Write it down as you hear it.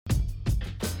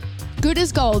Good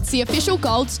as Gold's the official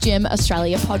Gold's Gym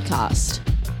Australia podcast.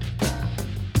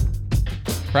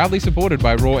 Proudly supported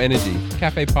by Raw Energy,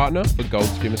 cafe partner for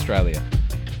Gold's Gym Australia.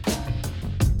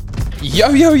 Yo,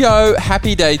 yo, yo.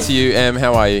 Happy day to you, Em.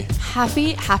 How are you?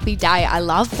 Happy day. I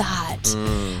love that.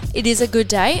 It is a good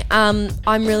day. I'm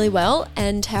really well.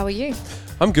 And how are you?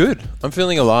 I'm good. I'm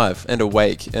feeling alive and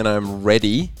awake, and I'm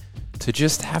ready to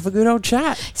just have a good old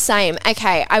chat. Same.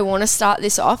 Okay, I want to start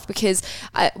this off because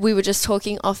we were just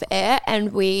talking off air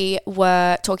and we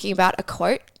were talking about a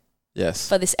quote Yes.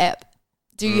 for this app.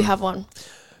 Do you have one?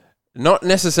 Not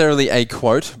necessarily a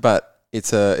quote, but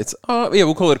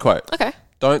we'll call it a quote. Okay.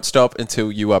 Don't stop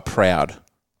until you are proud.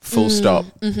 Full stop.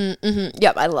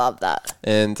 Yep, I love that.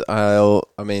 And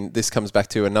this comes back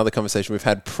to another conversation we've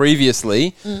had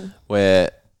previously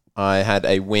where I had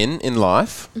a win in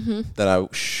life that I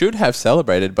should have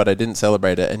celebrated, but I didn't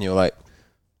celebrate it. And you're like,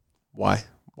 why?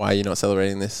 Why are you not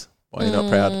celebrating this? Why are you not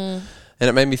proud? And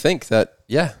it made me think that,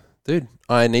 yeah, dude,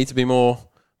 I need to be more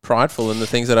prideful in the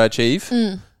things that I achieve.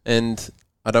 And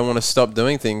I don't want to stop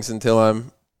doing things until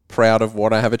I'm proud of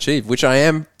what I have achieved, which I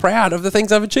am proud of the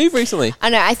things I've achieved recently. I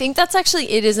know. I think that's actually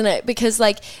it, isn't it? Because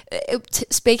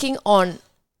speaking on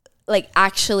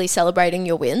actually celebrating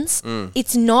your wins,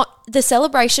 it's not the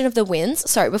celebration of the wins.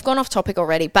 Sorry, we've gone off topic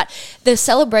already, but the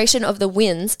celebration of the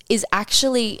wins is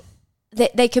actually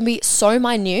they can be so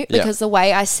minute because the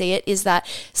way I see it is that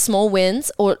small wins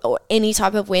or any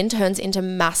type of win turns into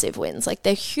massive wins. Like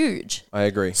they're huge. I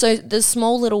agree. So the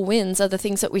small little wins are the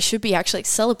things that we should be actually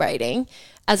celebrating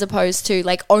as opposed to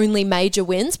only major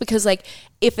wins, because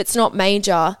if it's not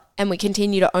major and we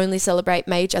continue to only celebrate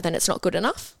major, then it's not good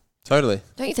enough. Totally.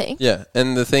 Don't you think? Yeah.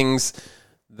 And the things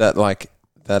that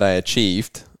I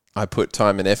achieved, I put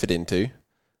time and effort into,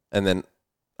 and then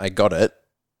I got it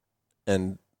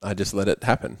and I just let it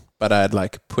happen. But I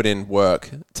had put in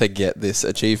work to get this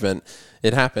achievement.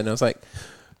 It happened. I was like,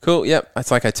 cool. Yep.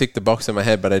 It's like I ticked the box in my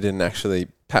head, but I didn't actually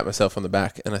pat myself on the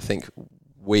back. And I think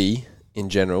we, in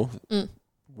general,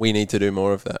 we need to do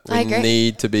more of that. I agree. We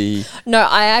need to be... No,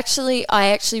 I actually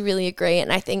really agree.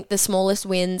 And I think the smallest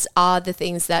wins are the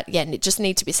things that, just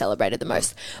need to be celebrated the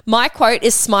most. My quote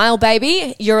is, smile,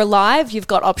 baby. You're alive. You've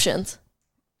got options.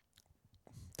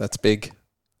 That's big.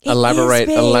 It Elaborate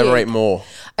is big. more.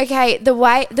 Okay, the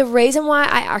reason why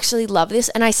I actually love this,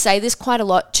 and I say this quite a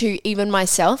lot to even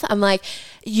myself, I'm like,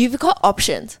 you've got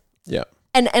options. Yeah.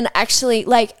 And actually,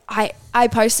 I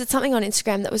posted something on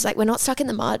Instagram that was we're not stuck in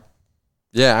the mud.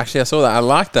 Yeah, actually, I saw that. I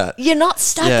like that. You're not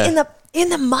stuck in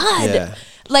the mud.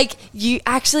 Yeah. You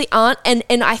actually aren't.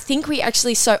 And I think we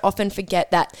actually so often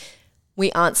forget that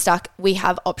we aren't stuck. We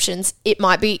have options.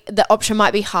 The option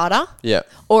might be harder. Yeah.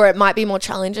 Or it might be more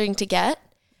challenging to get.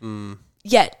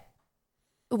 Yet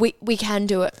we can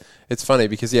do it. It's funny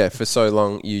because, for so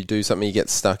long you do something, you get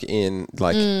stuck in,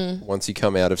 once you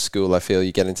come out of school, I feel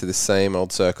you get into the same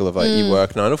old circle of you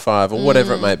work 9 to 5 or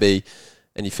whatever it might be,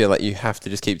 and you feel like you have to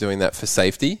just keep doing that for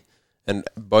safety. And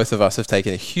both of us have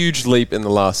taken a huge leap in the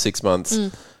last 6 months,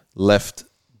 left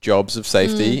jobs of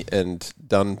safety and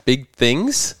done big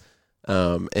things,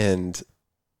 and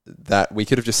that we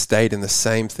could have just stayed in the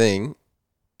same thing,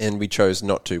 and we chose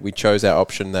not to. We chose our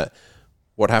option that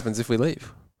what happens if we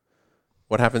leave?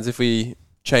 What happens if we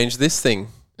change this thing?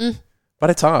 But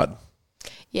it's hard.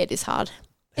 Yeah, it is hard.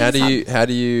 How do you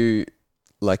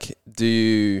do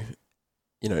you,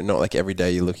 not every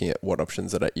day you're looking at what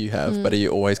options that you have, but are you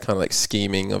always kind of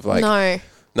scheming of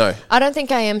No. I don't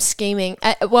think I am scheming.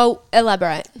 Well,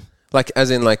 elaborate.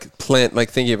 As in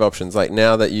thinking of options,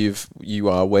 now that you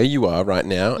are where you are right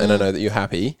now, and I know that you're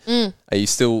happy, are you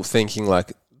still thinking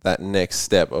that next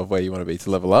step of where you want to be to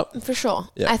level up? For sure.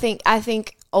 Yeah. I think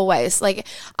always,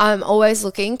 I'm always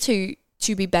looking to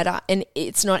be better, and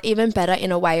it's not even better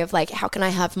in a way of how can I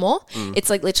have more? It's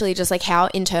literally just how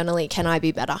internally can I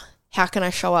be better? How can I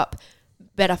show up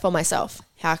better for myself?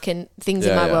 How can things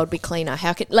in my world be cleaner?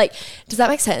 How can does that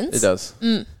make sense? It does.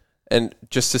 And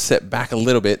just to step back a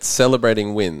little bit,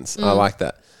 celebrating wins. I like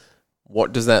that.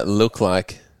 What does that look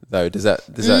like though? Does that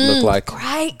look like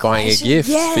great buying question. a gift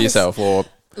for yourself or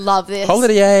love this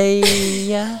holiday?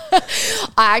 I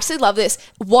actually love this.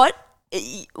 What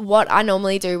I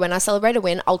normally do when I celebrate a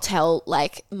win, I'll tell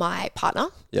my partner.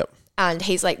 Yep. And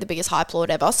he's the biggest hype lord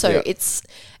ever. So it's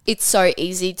so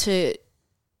easy to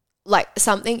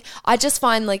something. I just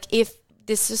find if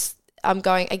this is, I'm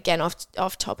going again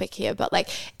off topic here, but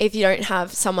if you don't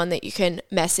have someone that you can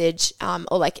message,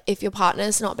 or if your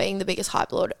partner's not being the biggest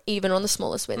hype lord, even on the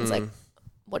smallest wins,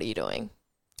 what are you doing?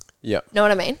 Yeah. Know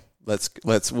what I mean?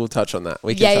 We'll touch on that.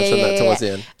 We can touch on that towards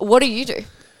the end. What do you do?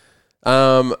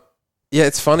 Yeah,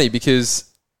 it's funny because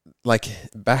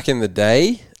back in the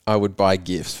day, I would buy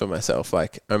gifts for myself.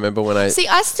 Like I remember when I See,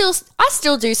 I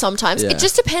still do sometimes. Yeah. It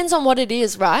just depends on what it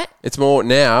is, right? it's more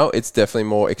now. It's definitely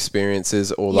more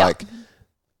experiences or Yeah. like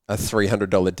a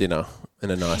 $300 dinner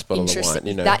and a nice bottle of Interesting. wine.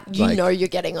 You know, that you like, know you're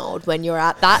getting old when you're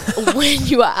at that when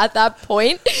you are at that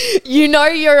point. You know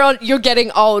you're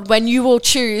getting old when you will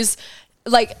choose.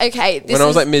 Like, okay, this when I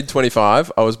was is- like mid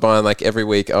 25, I was buying like every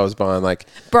week. I was buying like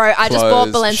bro, I just bought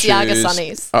clothes, Balenciaga shoes.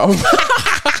 sunnies. Oh.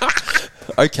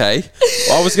 Okay.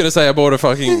 Well, I was going to say I bought a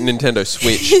fucking Nintendo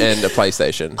Switch and a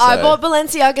PlayStation. I so- bought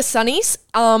Balenciaga sunnies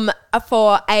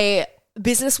for a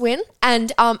business win,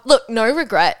 and look, no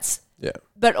regrets. Yeah.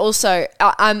 But also,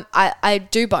 I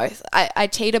do both. I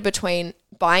teeter between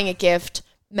buying a gift,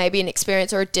 maybe an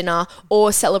experience or a dinner,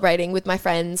 or celebrating with my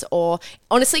friends, or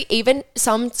honestly, even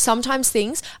sometimes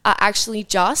things are actually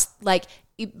just like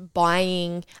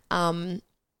buying.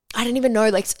 I don't even know,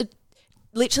 like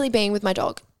literally being with my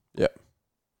dog. Yeah.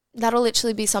 That'll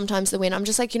literally be sometimes the win. I'm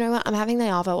just like, you know what? I'm having the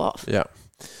arvo off. Yeah.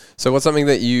 So what's something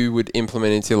that you would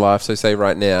implement into your life? So say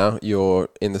right now you're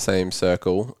in the same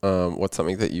circle. What's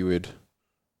something that you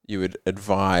would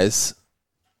advise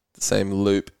the same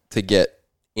loop to get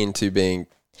into being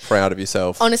proud of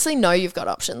yourself? Honestly, no, you've got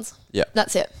options. Yeah.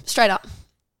 That's it. Straight up.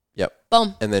 Yep.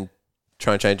 Boom. And then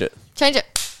try and change it. Change it.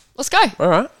 Let's go. All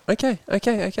right. Okay.